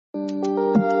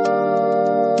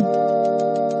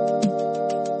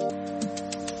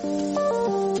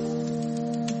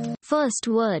First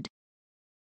word.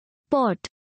 Pot.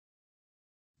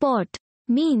 Pot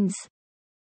means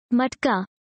matka.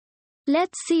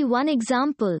 Let's see one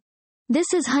example.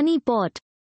 This is honey pot.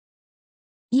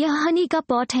 यह हनी का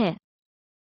pot है.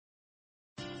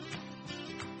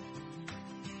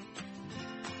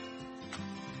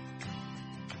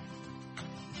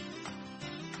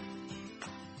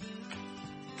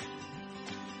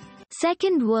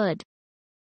 Second word.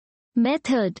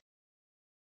 Method.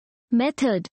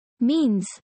 Method means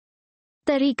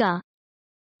tarika.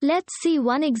 Let's see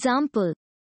one example.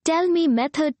 Tell me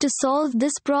method to solve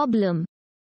this problem.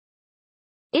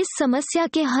 इस समस्या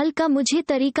के हल का मुझे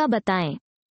तरीका बताएं.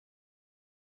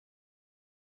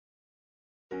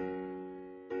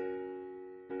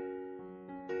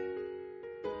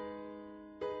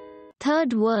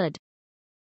 Third word.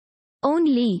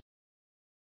 Only.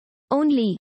 Only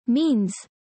means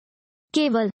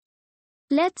केवल.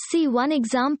 Let's see one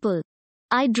example.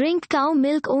 I drink cow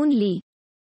milk only.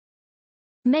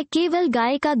 मैं केवल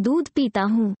गाय का दूध पीता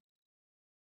हूँ.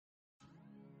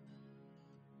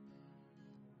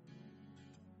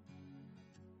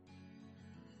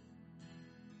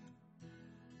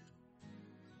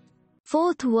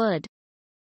 Fourth word.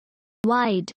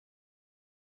 Wide.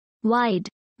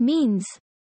 Wide means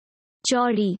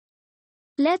चौड़ी.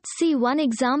 Let's see one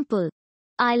example.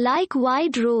 I like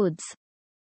wide roads.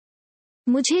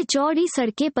 मुझे चौड़ी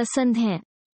सड़कें पसंद हैं.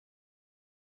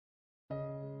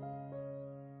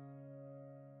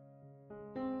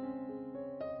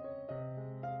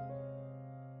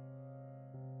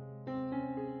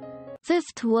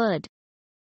 Fifth word.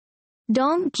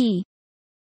 Donkey.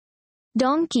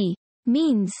 Donkey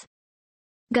means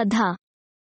गधा.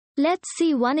 Let's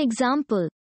see one example.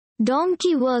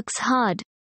 Donkey works hard.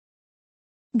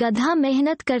 गधा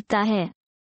मेहनत करता है.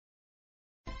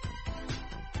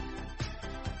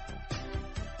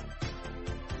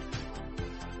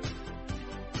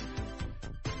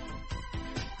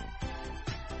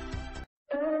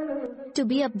 To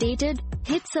be updated,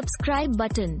 hit subscribe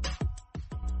button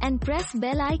and press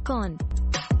bell icon.